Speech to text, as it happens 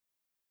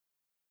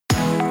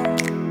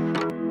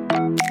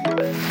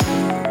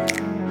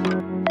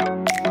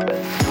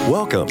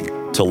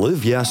Welcome to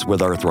Live Yes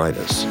with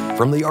Arthritis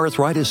from the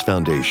Arthritis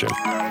Foundation.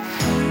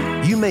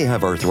 You may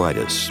have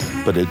arthritis,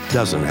 but it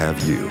doesn't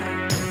have you.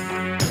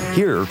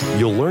 Here,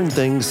 you'll learn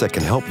things that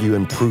can help you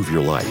improve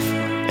your life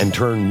and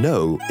turn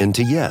no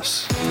into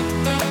yes.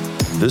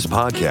 This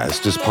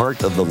podcast is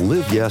part of the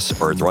Live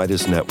Yes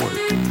Arthritis Network,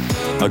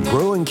 a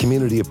growing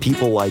community of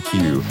people like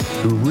you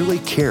who really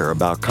care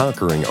about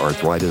conquering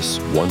arthritis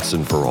once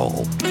and for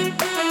all.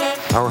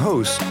 Our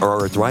hosts are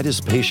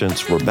arthritis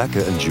patients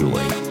Rebecca and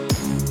Julie.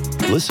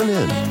 Listen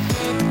in.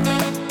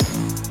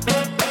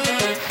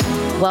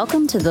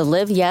 Welcome to the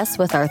Live Yes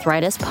with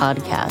Arthritis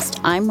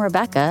podcast. I'm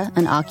Rebecca,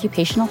 an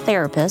occupational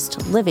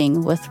therapist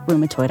living with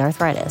rheumatoid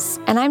arthritis.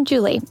 And I'm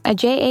Julie, a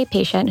JA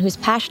patient who's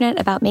passionate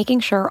about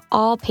making sure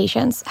all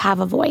patients have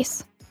a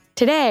voice.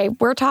 Today,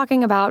 we're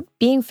talking about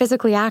being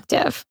physically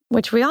active,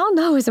 which we all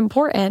know is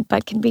important,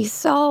 but can be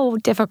so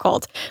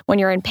difficult when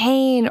you're in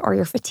pain or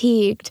you're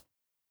fatigued.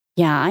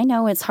 Yeah, I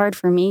know it's hard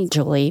for me,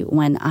 Julie,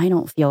 when I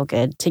don't feel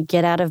good to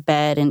get out of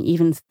bed and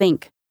even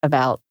think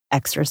about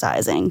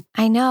exercising.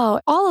 I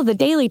know. All of the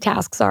daily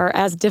tasks are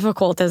as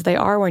difficult as they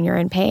are when you're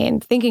in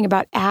pain. Thinking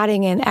about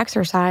adding in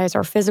exercise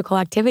or physical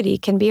activity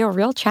can be a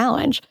real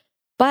challenge.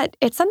 But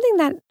it's something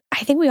that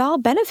I think we all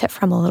benefit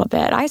from a little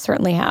bit. I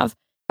certainly have.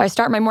 If I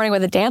start my morning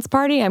with a dance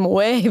party, I'm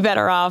way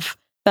better off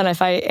than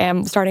if I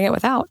am starting it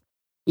without.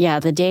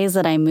 Yeah, the days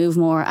that I move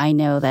more, I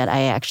know that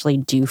I actually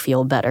do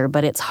feel better,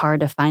 but it's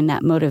hard to find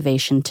that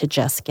motivation to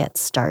just get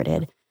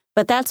started.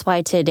 But that's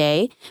why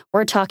today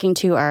we're talking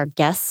to our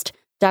guest,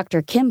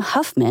 Dr. Kim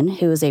Huffman,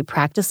 who is a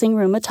practicing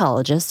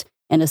rheumatologist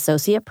and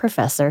associate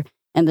professor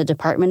in the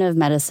Department of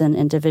Medicine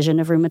and Division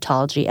of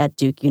Rheumatology at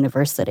Duke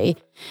University.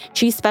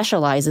 She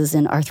specializes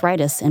in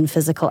arthritis and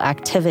physical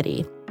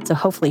activity, so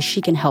hopefully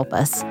she can help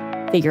us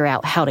figure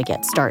out how to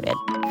get started.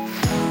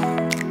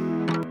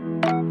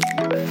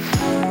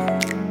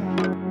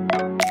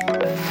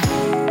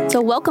 So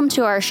welcome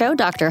to our show,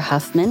 Dr.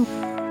 Huffman.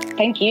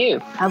 Thank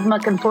you. I'm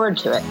looking forward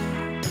to it.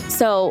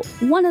 So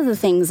one of the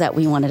things that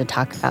we wanted to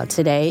talk about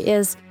today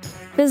is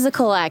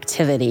physical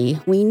activity.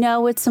 We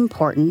know it's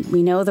important.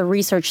 We know the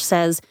research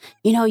says,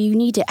 you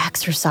need to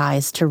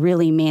exercise to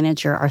really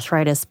manage your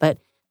arthritis, but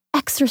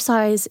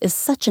exercise is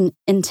such an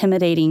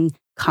intimidating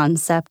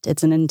concept.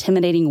 It's an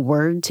intimidating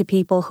word to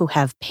people who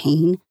have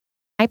pain.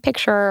 I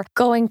picture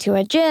going to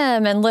a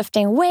gym and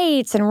lifting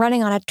weights and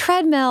running on a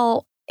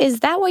treadmill.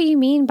 Is that what you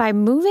mean by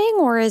moving,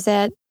 or is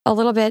it a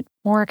little bit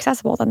more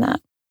accessible than that?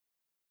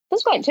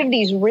 Physical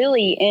activity is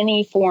really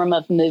any form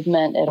of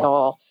movement at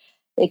all.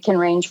 It can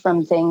range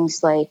from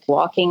things like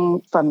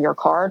walking from your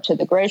car to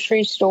the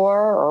grocery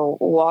store, or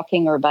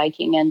walking or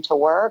biking into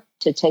work,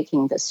 to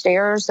taking the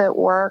stairs at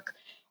work,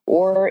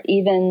 or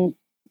even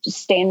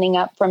standing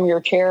up from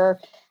your chair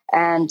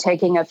and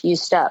taking a few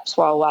steps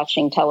while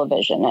watching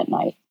television at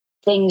night.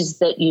 Things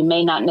that you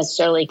may not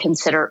necessarily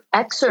consider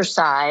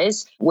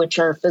exercise, which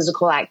are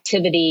physical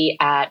activity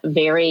at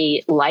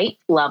very light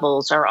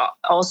levels, are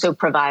also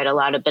provide a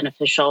lot of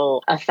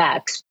beneficial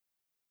effects.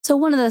 So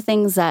one of the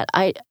things that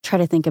I try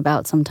to think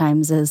about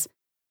sometimes is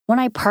when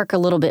I park a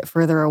little bit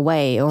further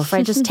away, or if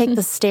I just take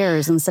the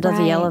stairs instead of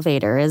the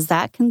elevator, is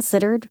that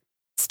considered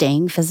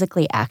staying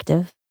physically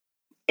active?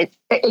 It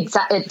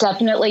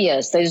definitely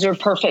is. Those are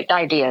perfect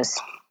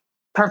ideas,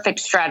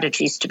 perfect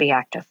strategies to be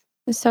active.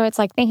 So it's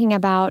like thinking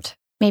about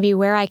maybe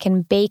where I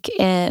can bake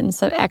in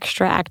some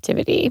extra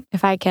activity.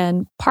 If I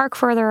can park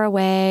further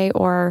away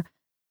or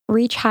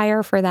reach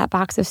higher for that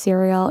box of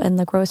cereal in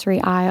the grocery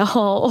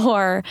aisle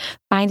or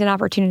find an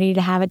opportunity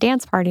to have a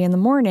dance party in the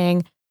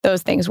morning,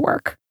 those things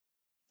work.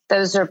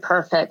 Those are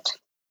perfect.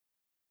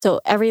 So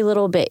every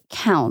little bit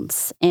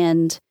counts.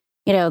 And,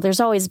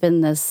 there's always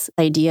been this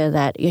idea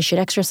that you should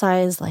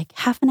exercise like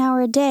half an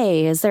hour a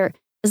day. Is there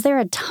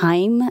a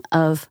time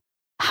of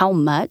how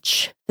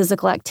much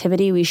physical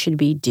activity we should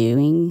be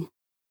doing?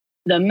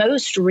 The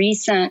most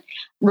recent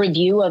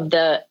review of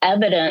the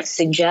evidence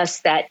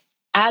suggests that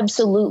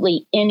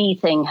absolutely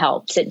anything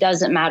helps. It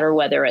doesn't matter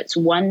whether it's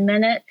 1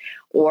 minute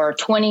or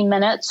 20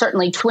 minutes.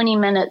 Certainly 20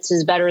 minutes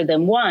is better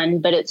than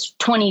 1, but it's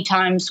 20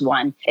 times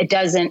 1. It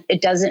doesn't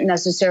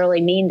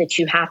necessarily mean that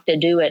you have to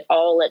do it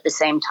all at the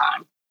same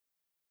time.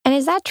 And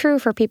is that true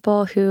for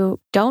people who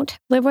don't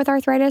live with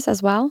arthritis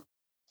as well?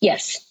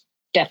 Yes,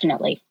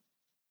 definitely.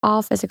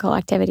 All physical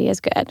activity is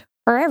good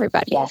for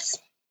everybody. Yes,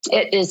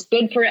 it is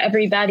good for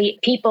everybody.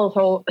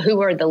 People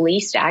who are the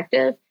least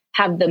active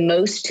have the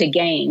most to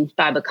gain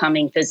by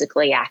becoming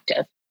physically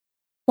active.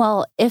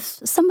 Well, if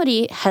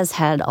somebody has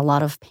had a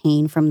lot of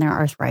pain from their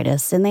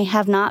arthritis and they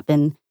have not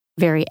been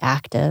very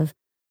active,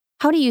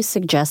 how do you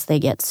suggest they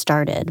get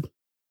started?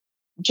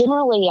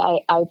 Generally,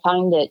 I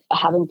find that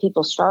having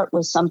people start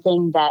with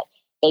something that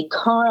they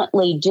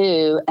currently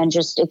do and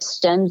just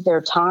extend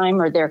their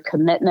time or their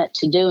commitment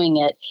to doing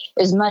it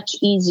is much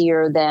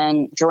easier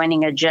than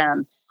joining a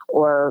gym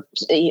or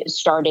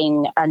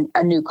starting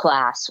a new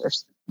class or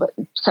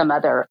some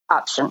other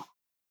option.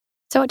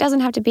 So it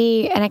doesn't have to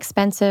be an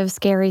expensive,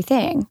 scary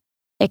thing.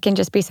 It can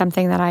just be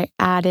something that I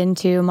add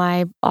into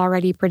my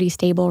already pretty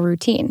stable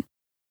routine.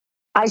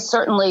 I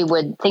certainly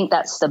would think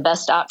that's the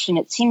best option.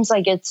 It seems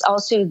like it's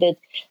also the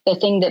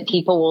thing that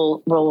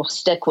people will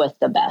stick with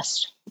the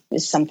best,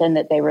 is something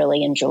that they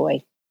really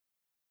enjoy.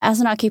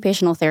 As an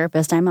occupational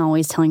therapist, I'm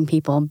always telling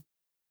people,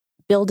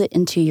 build it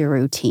into your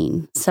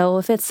routine. So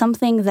if it's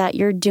something that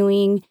you're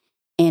doing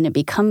and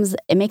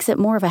it makes it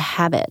more of a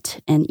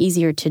habit and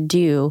easier to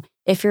do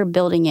if you're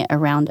building it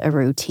around a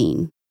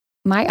routine.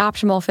 My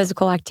optimal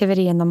physical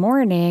activity in the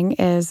morning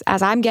is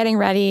as I'm getting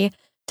ready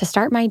to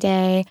start my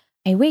day,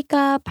 I wake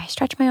up, I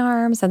stretch my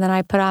arms, and then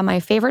I put on my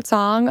favorite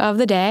song of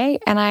the day,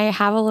 and I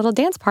have a little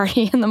dance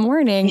party in the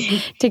morning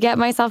to get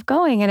myself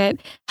going. And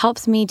it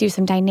helps me do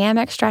some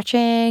dynamic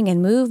stretching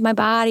and move my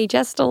body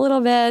just a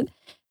little bit.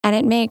 And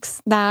it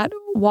makes that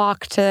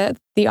walk to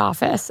the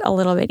office a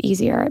little bit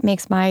easier. It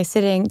makes my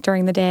sitting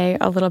during the day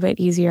a little bit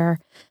easier.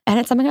 And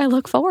it's something I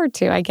look forward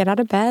to. I get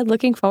out of bed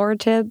looking forward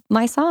to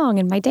my song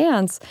and my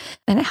dance.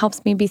 And it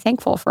helps me be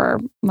thankful for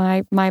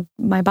my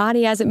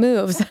body as it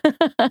moves.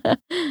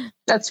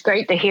 That's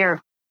great to hear.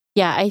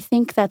 Yeah, I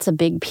think that's a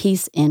big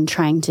piece in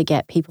trying to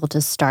get people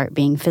to start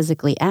being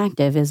physically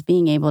active, is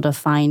being able to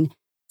find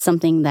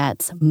something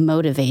that's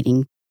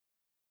motivating.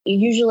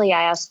 Usually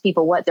I ask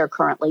people what they're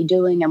currently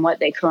doing and what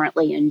they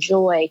currently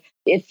enjoy.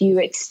 If you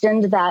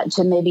extend that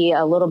to maybe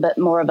a little bit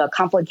more of a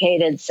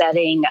complicated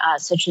setting,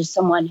 such as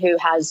someone who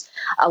has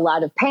a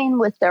lot of pain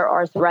with their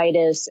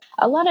arthritis,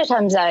 a lot of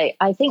times I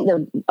think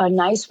a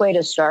nice way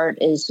to start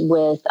is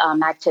with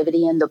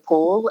activity in the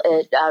pool.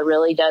 It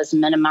really does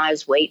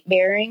minimize weight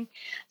bearing.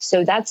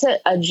 So that's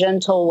a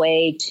gentle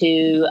way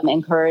to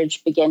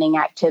encourage beginning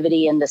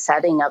activity in the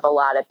setting of a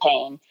lot of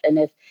pain. And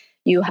if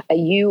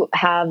you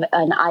have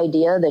an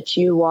idea that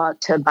you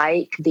want to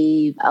bike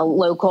the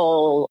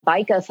local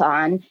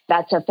bike-a-thon,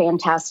 that's a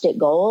fantastic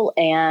goal.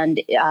 And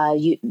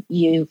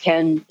you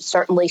can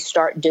certainly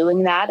start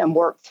doing that and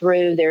work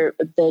through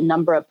the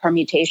number of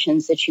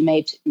permutations that you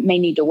may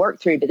need to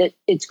work through. But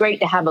it's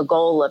great to have a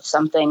goal of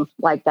something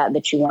like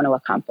that you want to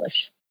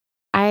accomplish.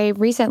 I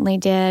recently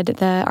did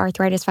the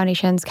Arthritis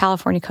Foundation's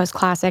California Coast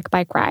Classic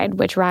bike ride,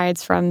 which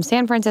rides from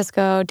San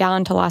Francisco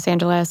down to Los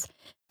Angeles.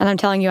 And I'm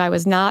telling you, I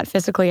was not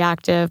physically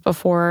active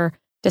before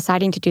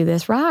deciding to do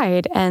this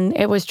ride. And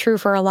it was true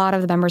for a lot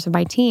of the members of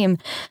my team.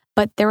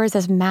 But there was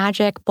this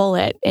magic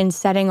bullet in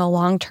setting a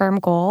long-term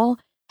goal,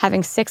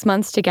 having 6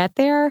 months to get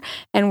there,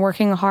 and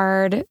working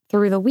hard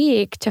through the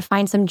week to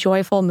find some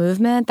joyful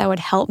movement that would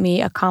help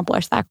me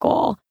accomplish that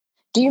goal.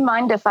 Do you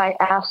mind if I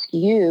ask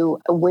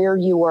you where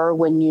you were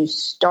when you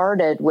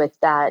started with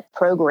that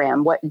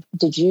program? What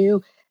did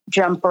you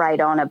jump right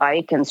on a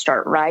bike and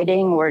start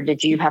riding, or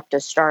did you have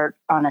to start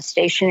on a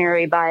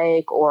stationary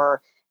bike,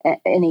 or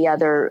any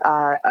other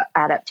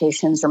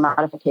adaptations or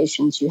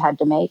modifications you had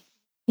to make?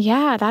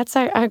 Yeah, that's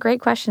a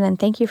great question. And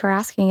thank you for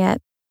asking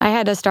it. I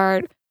had to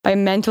start by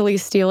mentally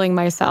steeling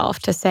myself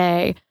to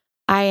say,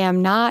 I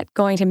am not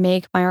going to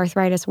make my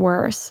arthritis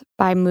worse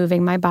by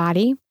moving my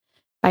body,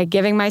 by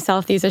giving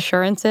myself these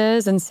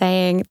assurances and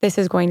saying, this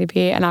is going to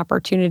be an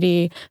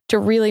opportunity to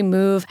really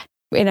move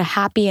in a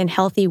happy and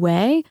healthy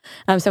way.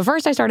 So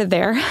first I started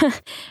there,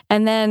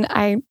 and then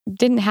I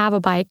didn't have a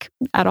bike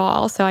at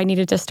all. So I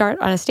needed to start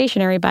on a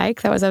stationary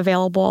bike that was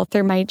available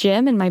through my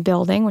gym in my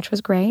building, which was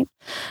great.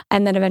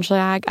 And then eventually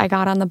I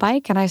got on the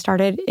bike and I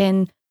started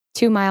in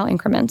 2-mile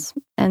increments,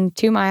 and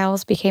 2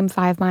 miles became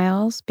 5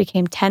 miles,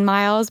 became 10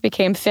 miles,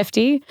 became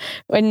 50,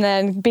 and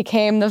then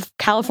became the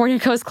California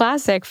Coast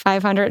Classic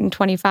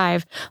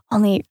 525.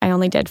 I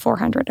only did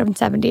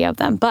 470 of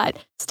them, but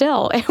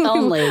still,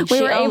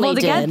 we were able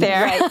to get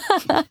there.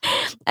 Right.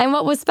 And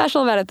what was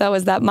special about it, though,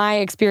 is that my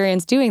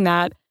experience doing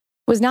that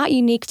was not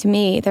unique to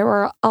me. There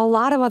were a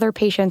lot of other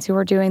patients who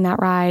were doing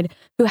that ride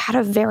who had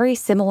a very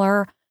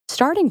similar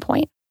starting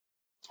point.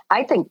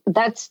 I think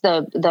that's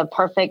the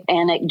perfect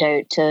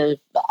anecdote to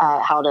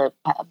how to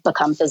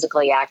become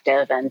physically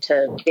active and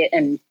to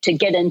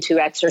get into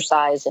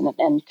exercise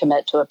and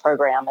commit to a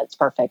program. It's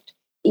perfect.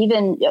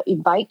 Even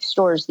bike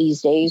stores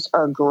these days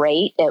are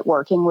great at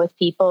working with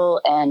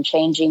people and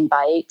changing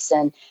bikes.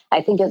 And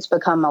I think it's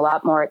become a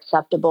lot more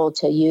acceptable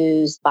to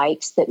use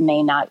bikes that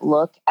may not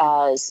look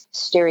as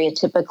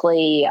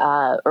stereotypically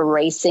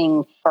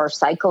racing or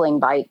cycling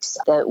bikes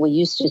that we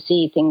used to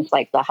see, things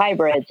like the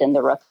hybrids and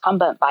the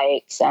recumbent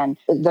bikes. And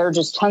there are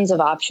just tons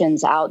of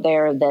options out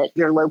there that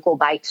your local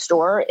bike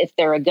store, if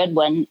they're a good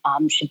one,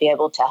 should be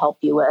able to help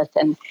you with.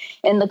 And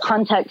in the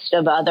context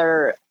of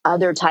other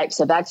types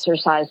of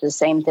exercise, the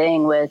same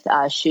thing with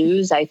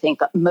shoes. I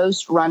think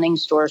most running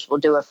stores will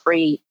do a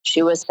free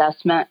shoe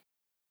assessment.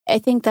 I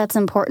think that's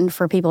important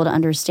for people to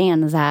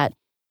understand that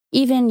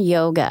even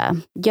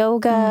yoga,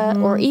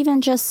 or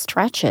even just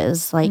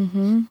stretches, like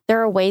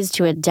there are ways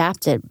to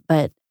adapt it,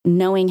 but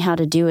knowing how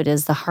to do it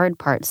is the hard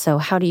part. So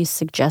how do you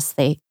suggest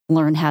they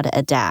learn how to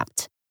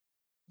adapt?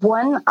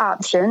 One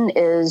option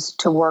is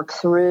to work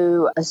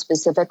through a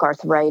specific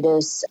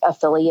arthritis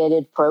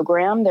affiliated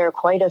program. There are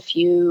quite a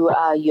few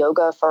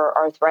yoga for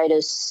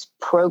arthritis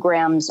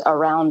programs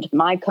around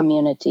my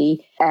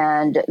community,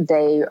 and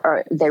they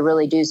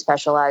really do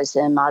specialize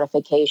in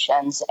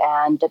modifications.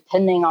 And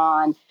depending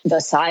on the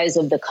size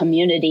of the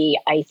community,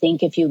 I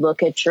think if you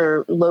look at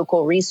your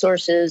local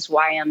resources,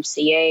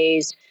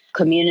 YMCAs,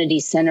 community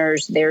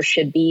centers, there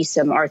should be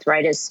some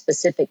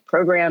arthritis-specific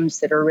programs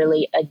that are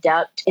really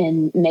adept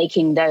in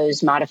making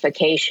those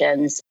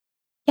modifications.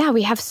 Yeah,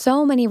 we have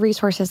so many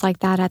resources like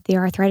that at the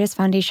Arthritis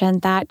Foundation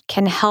that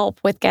can help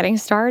with getting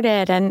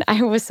started. And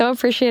I was so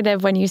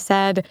appreciative when you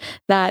said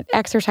that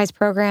exercise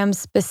programs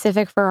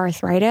specific for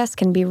arthritis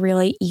can be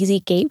really easy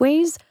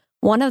gateways.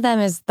 One of them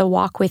is the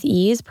Walk with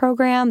Ease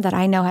program that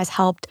I know has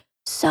helped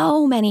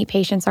so many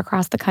patients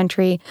across the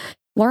country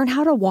learn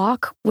how to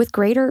walk with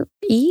greater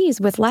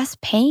ease, with less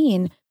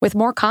pain, with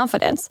more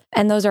confidence.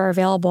 And those are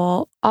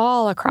available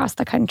all across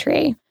the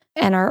country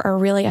and are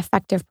really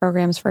effective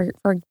programs for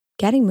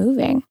getting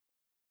moving.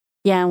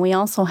 Yeah, and we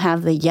also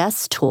have the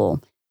Yes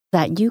tool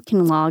that you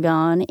can log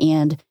on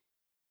and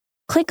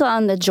click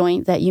on the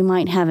joint that you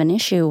might have an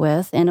issue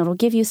with, and it'll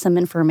give you some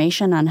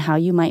information on how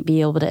you might be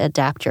able to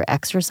adapt your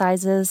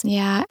exercises.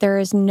 Yeah, there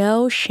is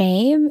no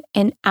shame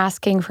in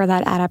asking for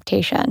that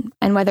adaptation.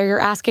 And whether you're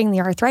asking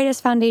the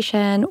Arthritis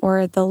Foundation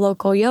or the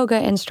local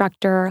yoga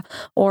instructor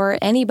or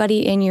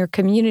anybody in your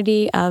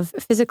community of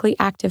physically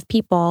active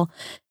people,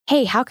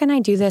 hey, how can I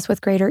do this with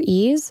greater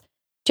ease?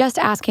 Just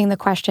asking the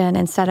question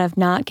instead of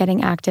not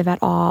getting active at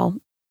all.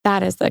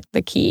 That is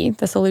the key,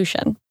 the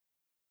solution.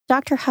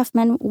 Dr.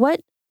 Huffman,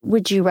 what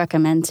would you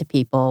recommend to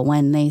people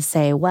when they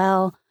say,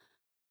 well,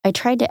 I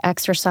tried to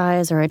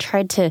exercise or I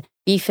tried to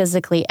be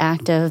physically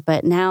active,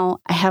 but now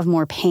I have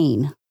more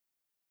pain?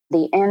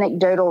 The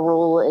anecdotal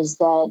rule is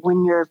that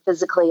when you're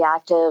physically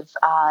active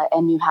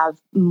and you have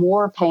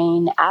more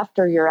pain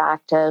after you're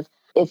active,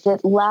 if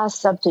it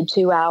lasts up to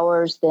 2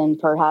 hours, then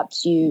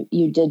perhaps you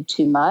did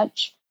too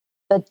much.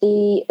 But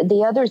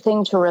the other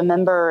thing to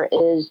remember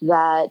is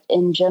that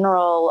in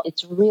general,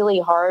 it's really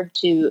hard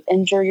to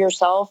injure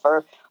yourself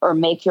or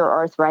make your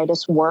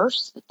arthritis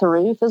worse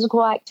through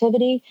physical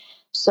activity.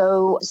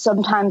 So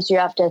sometimes you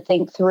have to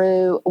think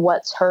through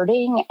what's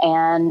hurting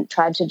and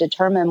try to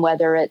determine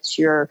whether it's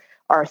your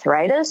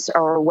arthritis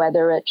or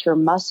whether it's your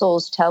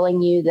muscles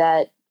telling you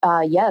that,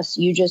 yes,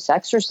 you just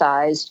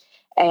exercised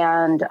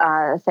and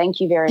thank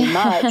you very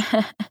much.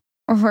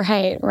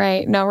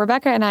 Right. No,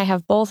 Rebecca and I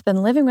have both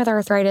been living with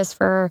arthritis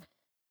for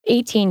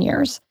 18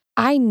 years.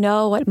 I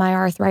know what my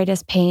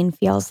arthritis pain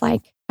feels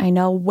like. I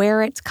know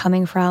where it's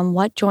coming from,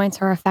 what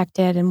joints are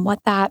affected, and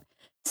what that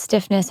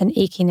stiffness and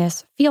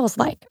achiness feels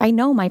like. I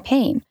know my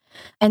pain.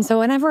 And so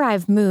whenever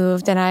I've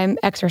moved and I'm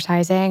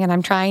exercising and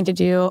I'm trying to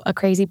do a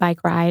crazy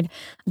bike ride,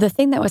 the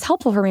thing that was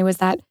helpful for me was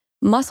that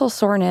muscle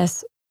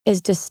soreness is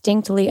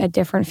distinctly a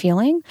different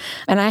feeling.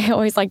 And I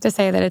always like to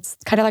say that it's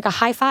kind of like a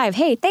high five.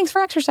 Hey, thanks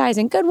for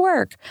exercising. Good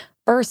work.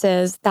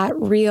 Versus that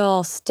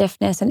real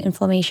stiffness and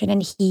inflammation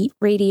and heat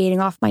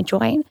radiating off my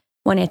joint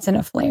when it's in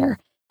a flare.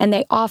 And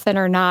they often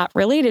are not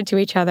related to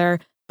each other,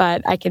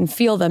 but I can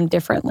feel them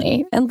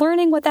differently. And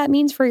learning what that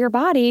means for your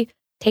body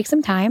takes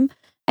some time.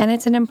 And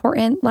it's an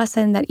important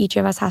lesson that each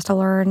of us has to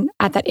learn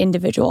at that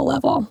individual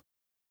level.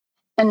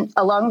 And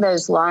along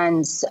those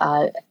lines,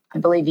 I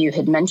believe you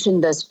had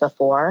mentioned this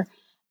before,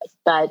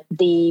 but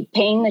the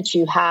pain that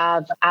you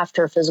have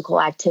after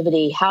physical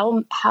activity,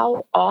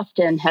 how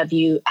often have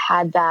you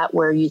had that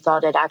where you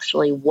thought it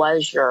actually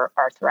was your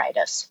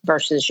arthritis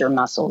versus your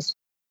muscles?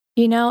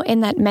 You know, in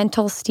that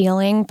mental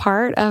stealing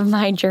part of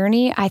my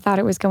journey, I thought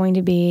it was going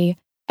to be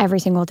every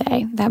single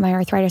day, that my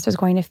arthritis was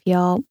going to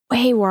feel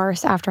way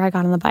worse after I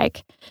got on the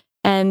bike.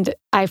 And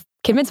I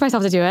convinced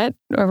myself to do it.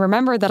 I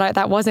remembered that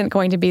that wasn't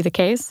going to be the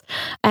case.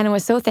 And I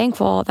was so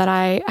thankful that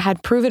I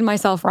had proven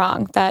myself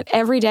wrong, that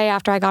every day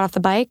after I got off the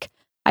bike,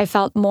 I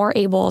felt more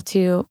able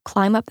to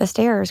climb up the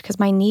stairs because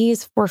my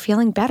knees were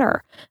feeling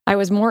better. I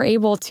was more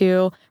able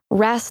to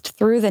rest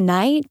through the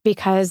night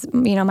because,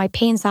 my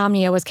pain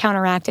insomnia was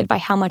counteracted by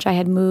how much I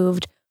had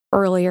moved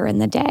earlier in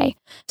the day.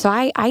 So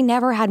I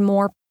never had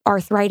more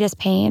arthritis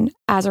pain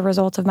as a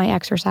result of my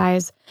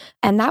exercise.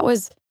 And that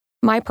was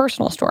my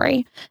personal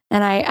story.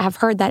 And I have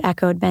heard that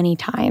echoed many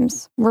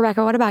times.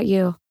 Rebecca, what about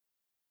you?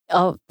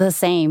 Oh, the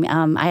same.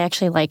 I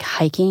actually like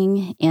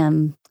hiking,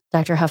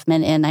 Dr.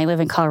 Huffman, and I live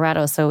in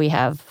Colorado, so we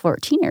have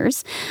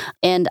 14ers.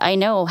 And I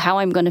know how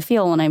I'm going to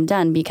feel when I'm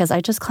done because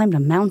I just climbed a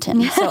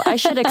mountain. So I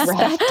should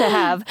expect to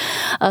have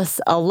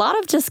a lot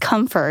of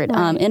discomfort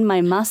in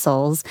my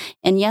muscles.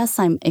 And yes,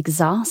 I'm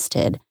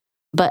exhausted,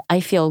 but I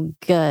feel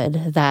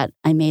good that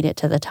I made it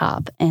to the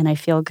top. And I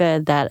feel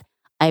good that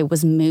I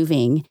was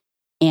moving.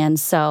 And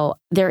so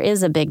there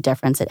is a big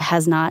difference. It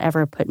has not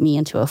ever put me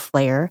into a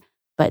flare,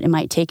 but it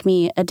might take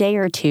me a day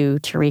or two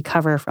to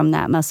recover from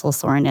that muscle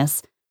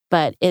soreness.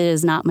 But it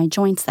is not my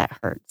joints that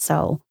hurt.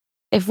 So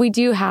if we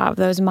do have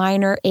those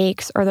minor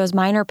aches or those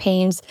minor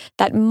pains,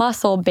 that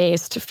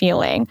muscle-based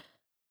feeling,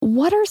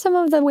 What are some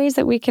of the ways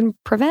that we can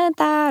prevent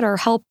that or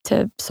help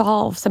to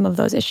solve some of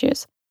those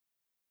issues?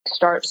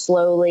 Start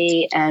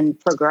slowly and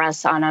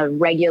progress on a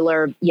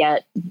regular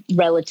yet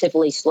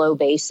relatively slow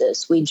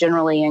basis. We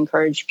generally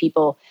encourage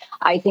people.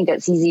 I think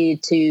it's easy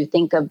to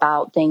think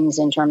about things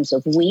in terms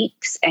of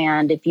weeks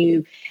and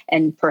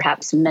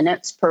perhaps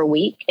minutes per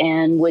week,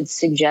 and would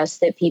suggest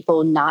that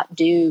people not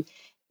do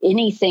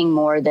anything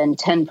more than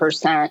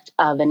 10%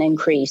 of an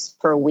increase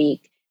per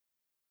week.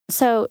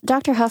 So,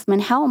 Dr. Huffman,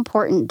 how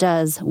important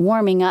does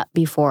warming up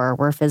before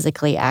we're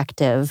physically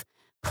active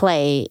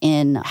play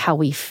in how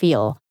we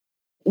feel?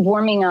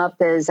 Warming up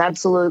is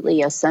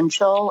absolutely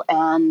essential,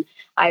 and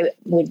I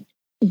would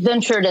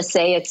venture to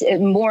say it's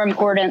more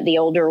important the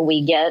older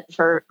we get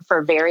for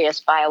various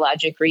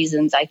biologic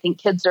reasons. I think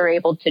kids are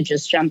able to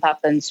just jump up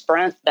and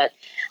sprint, but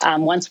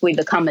once we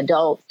become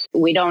adults,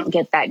 we don't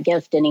get that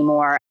gift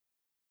anymore.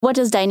 What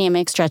does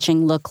dynamic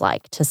stretching look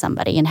like to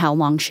somebody, and how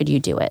long should you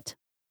do it?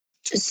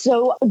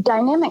 So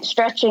dynamic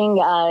stretching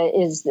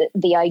is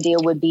the idea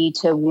would be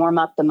to warm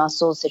up the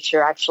muscles that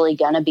you're actually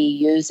going to be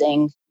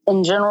using.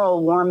 In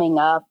general, warming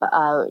up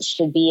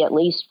should be at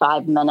least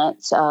 5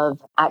 minutes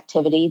of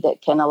activity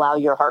that can allow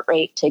your heart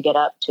rate to get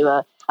up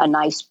to a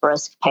nice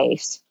brisk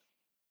pace.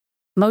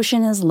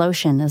 Motion is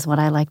lotion is what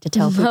I like to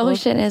tell people.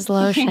 Motion is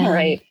lotion.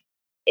 Right.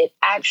 It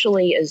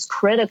actually is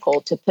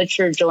critical to put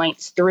your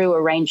joints through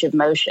a range of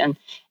motion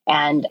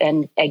and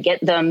get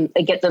them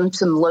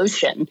some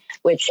lotion,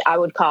 which I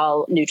would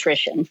call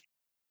nutrition.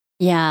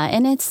 Yeah,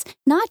 and it's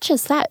not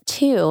just that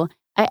too.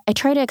 I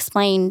try to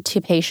explain to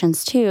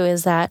patients too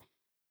is that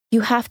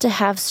you have to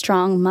have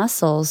strong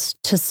muscles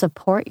to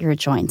support your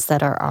joints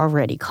that are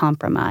already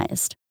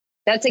compromised.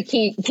 That's a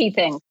key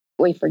thing.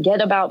 We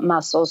forget about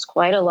muscles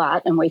quite a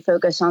lot and we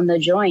focus on the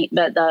joint,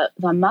 but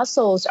the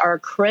muscles are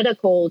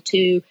critical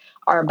to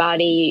our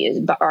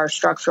body, our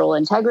structural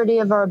integrity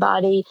of our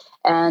body,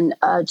 and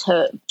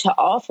to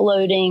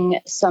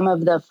offloading some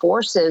of the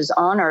forces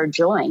on our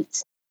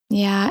joints.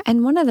 Yeah.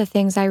 And one of the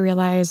things I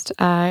realized,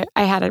 I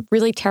had a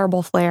really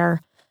terrible flare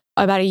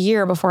about a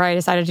year before I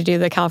decided to do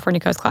the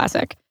California Coast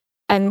Classic.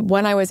 And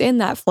when I was in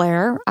that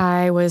flare,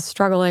 I was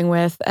struggling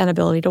with an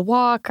ability to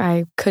walk.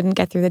 I couldn't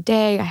get through the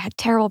day. I had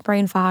terrible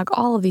brain fog,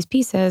 all of these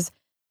pieces.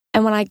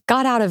 And when I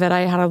got out of it,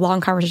 I had a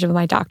long conversation with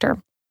my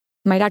doctor.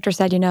 My doctor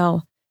said,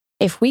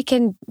 if we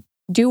can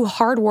do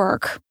hard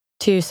work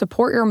to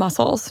support your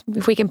muscles,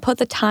 if we can put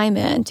the time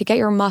in to get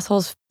your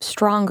muscles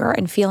stronger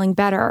and feeling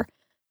better,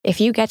 if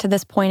you get to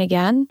this point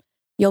again,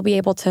 you'll be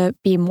able to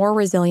be more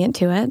resilient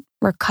to it,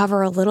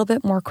 recover a little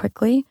bit more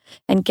quickly,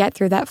 and get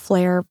through that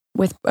flare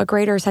with a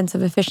greater sense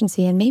of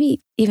efficiency and maybe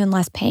even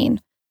less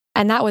pain.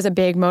 And that was a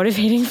big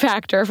motivating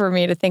factor for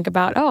me to think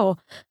about,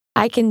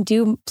 I can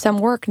do some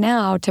work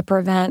now to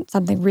prevent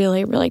something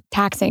really, really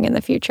taxing in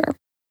the future.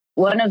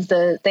 One of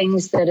the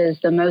things that is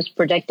the most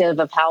predictive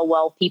of how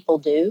well people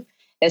do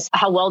is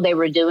how well they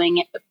were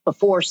doing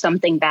before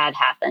something bad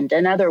happened.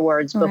 In other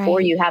words,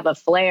 before you have a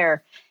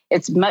flare,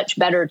 it's much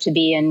better to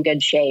be in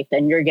good shape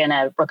and you're going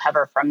to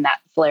recover from that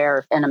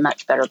flare in a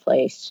much better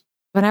place.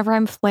 Whenever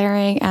I'm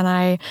flaring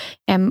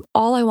and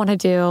all I want to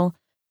do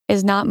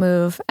is not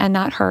move and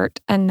not hurt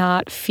and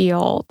not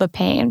feel the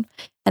pain.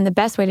 And the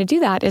best way to do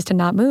that is to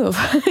not move,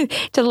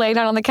 to lay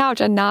down on the couch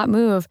and not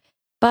move.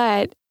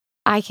 But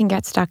I can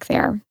get stuck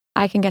there.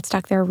 I can get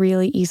stuck there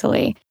really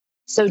easily.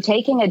 So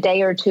taking a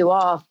day or two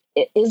off,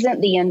 it isn't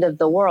the end of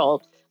the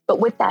world. But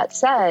with that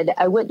said,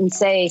 I wouldn't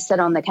say sit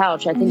on the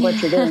couch. I think what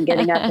you're doing,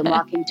 getting up and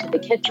walking to the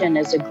kitchen,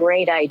 is a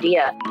great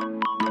idea.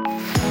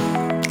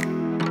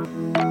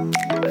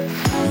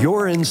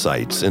 Your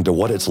insights into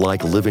what it's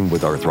like living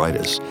with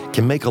arthritis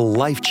can make a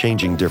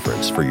life-changing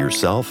difference for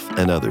yourself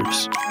and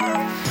others.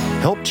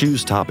 Help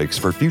choose topics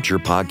for future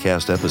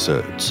podcast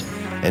episodes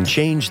and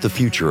change the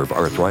future of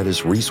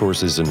arthritis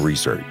resources and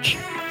research.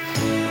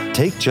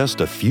 Take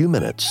just a few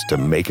minutes to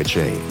make a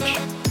change.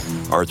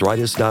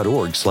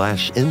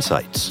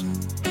 arthritis.org/insights.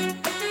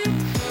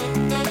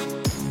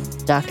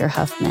 Dr.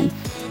 Huffman,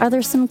 are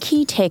there some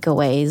key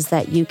takeaways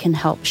that you can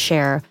help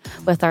share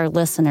with our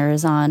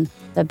listeners on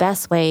the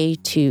best way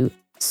to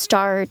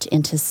start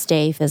and to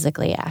stay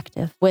physically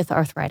active with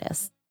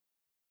arthritis?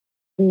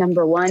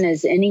 Number one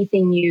is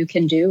anything you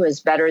can do is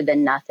better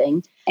than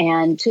nothing.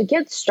 And to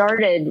get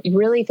started,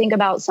 really think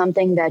about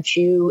something that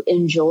you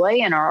enjoy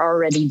and are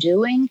already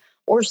doing,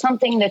 or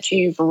something that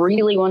you've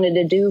really wanted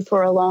to do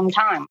for a long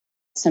time.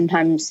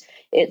 Sometimes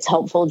it's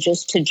helpful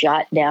just to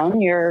jot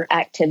down your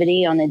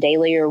activity on a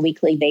daily or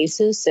weekly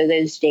basis. So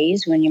those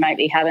days when you might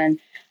be having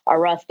a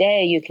rough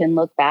day, you can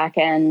look back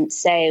and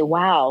say,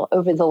 wow,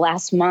 over the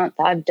last month,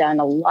 I've done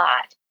a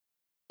lot.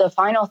 The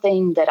final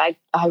thing that I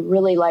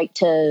really like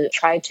to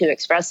try to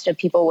express to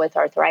people with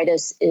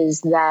arthritis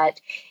is that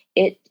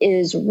it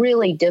is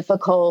really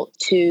difficult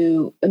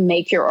to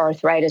make your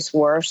arthritis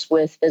worse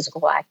with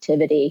physical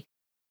activity.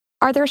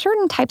 Are there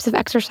certain types of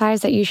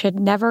exercise that you should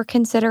never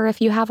consider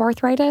if you have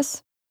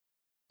arthritis?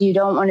 You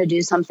don't want to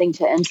do something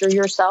to injure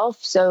yourself.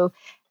 So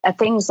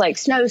things like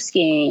snow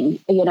skiing,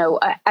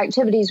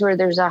 activities where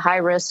there's a high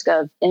risk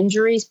of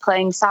injuries,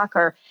 playing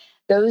soccer,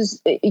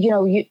 those,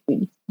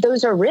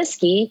 those are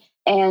risky.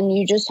 And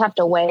you just have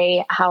to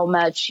weigh how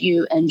much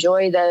you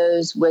enjoy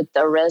those with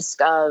the risk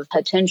of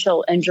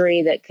potential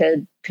injury that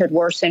could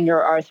worsen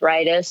your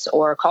arthritis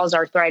or cause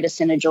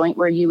arthritis in a joint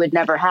where you would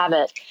never have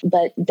it.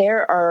 But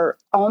there are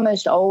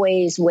almost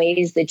always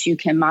ways that you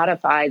can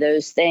modify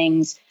those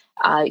things.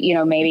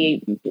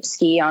 Maybe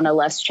ski on a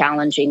less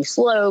challenging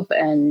slope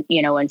and,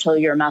 until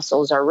your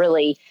muscles are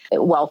really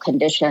well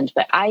conditioned.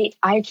 But I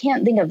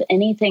can't think of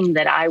anything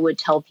that I would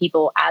tell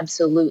people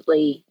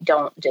absolutely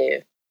don't do.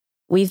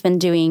 We've been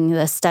doing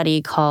this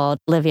study called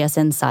Livius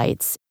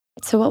Insights.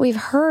 So what we've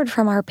heard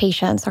from our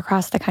patients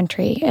across the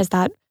country is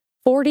that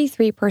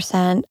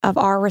 43% of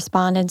our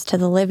respondents to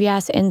the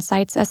Livius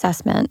Insights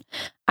assessment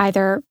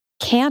either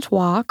can't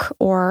walk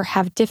or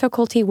have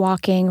difficulty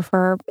walking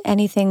for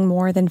anything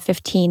more than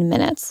 15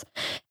 minutes.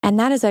 And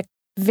that is a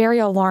very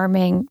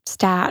alarming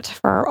stat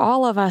for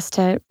all of us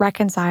to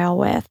reconcile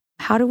with.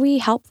 How do we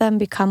help them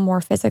become more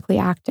physically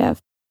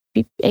active,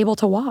 be able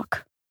to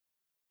walk?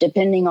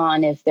 Depending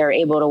on if they're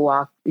able to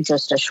walk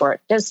just a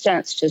short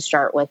distance, to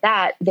start with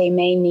that, they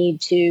may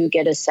need to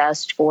get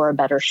assessed for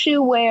better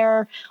shoe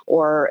wear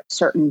or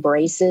certain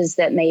braces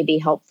that may be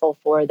helpful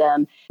for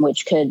them,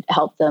 which could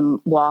help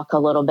them walk a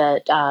little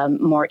bit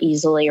more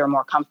easily or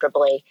more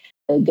comfortably.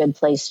 A good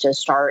place to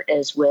start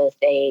is with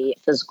a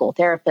physical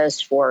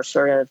therapist for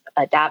sort of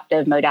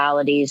adaptive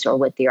modalities or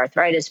with the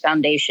Arthritis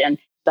Foundation.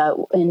 But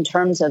in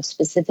terms of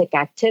specific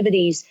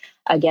activities,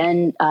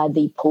 again,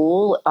 the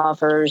pool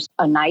offers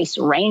a nice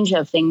range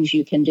of things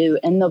you can do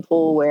in the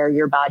pool where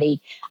your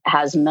body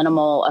has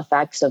minimal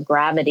effects of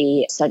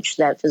gravity, such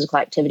that physical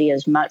activity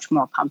is much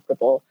more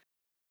comfortable.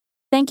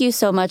 Thank you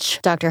so much,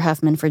 Dr.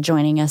 Huffman, for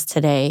joining us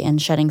today and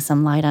shedding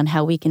some light on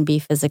how we can be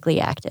physically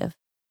active.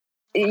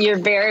 You're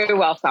very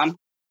welcome.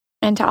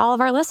 And to all of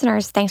our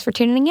listeners, thanks for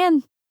tuning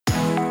in.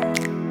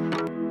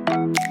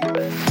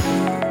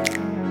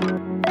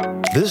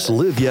 This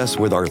Live Yes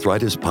with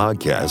Arthritis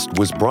podcast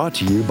was brought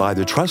to you by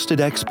the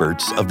trusted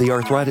experts of the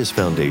Arthritis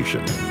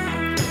Foundation.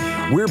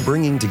 We're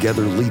bringing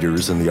together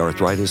leaders in the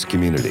arthritis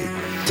community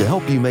to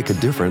help you make a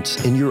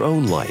difference in your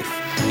own life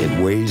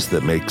in ways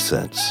that make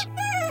sense.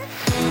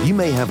 You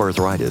may have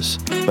arthritis,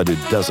 but it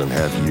doesn't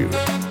have you.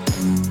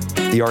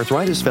 The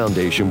Arthritis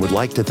Foundation would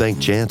like to thank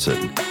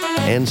Janssen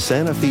and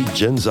Sanofi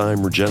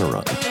Genzyme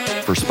Regeneron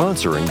for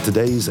sponsoring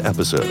today's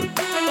episode.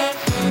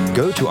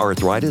 Go to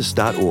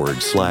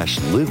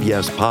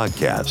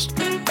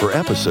arthritis.org/liveyesPodcast for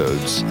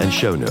episodes and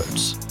show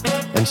notes.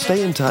 And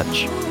stay in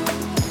touch.